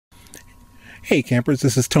Hey campers,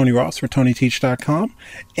 this is Tony Ross for TonyTeach.com,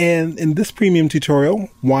 and in this premium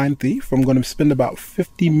tutorial, Wine Thief, I'm going to spend about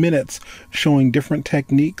 50 minutes showing different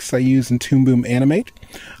techniques I use in Toon Boom Animate.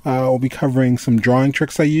 I'll be covering some drawing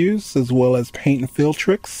tricks I use, as well as paint and fill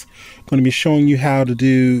tricks. I'm going to be showing you how to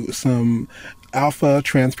do some alpha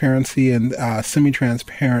transparency and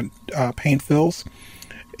semi-transparent paint fills,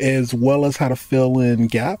 as well as how to fill in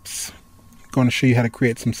gaps. I'm going to show you how to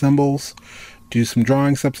create some symbols, do some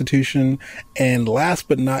drawing substitution, and last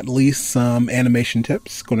but not least, some animation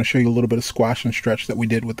tips. Going to show you a little bit of squash and stretch that we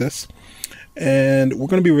did with this. And we're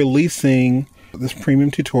going to be releasing this premium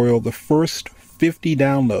tutorial, the first 50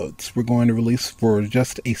 downloads we're going to release for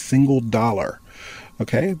just a single $1.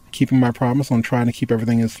 Okay, keeping my promise on trying to keep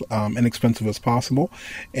everything as inexpensive as possible.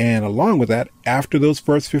 And along with that, after those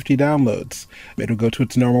first 50 downloads, it'll go to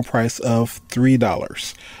its normal price of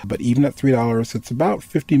 $3. But even at $3, it's about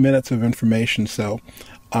 50 minutes of information. So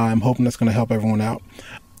I'm hoping that's going to help everyone out.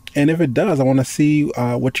 And if it does, I want to see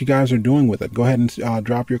what you guys are doing with it. Go ahead and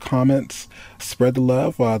drop your comments, spread the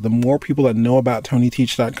love. The more people that know about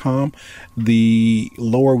TonyTeach.com, the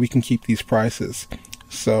lower we can keep these prices.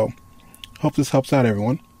 So hope this helps out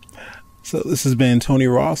everyone. So this has been Tony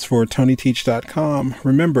Ross for TonyTeach.com.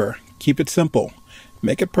 Remember, keep it simple.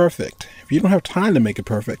 Make it perfect. If you don't have time to make it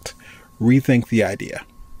perfect, rethink the idea.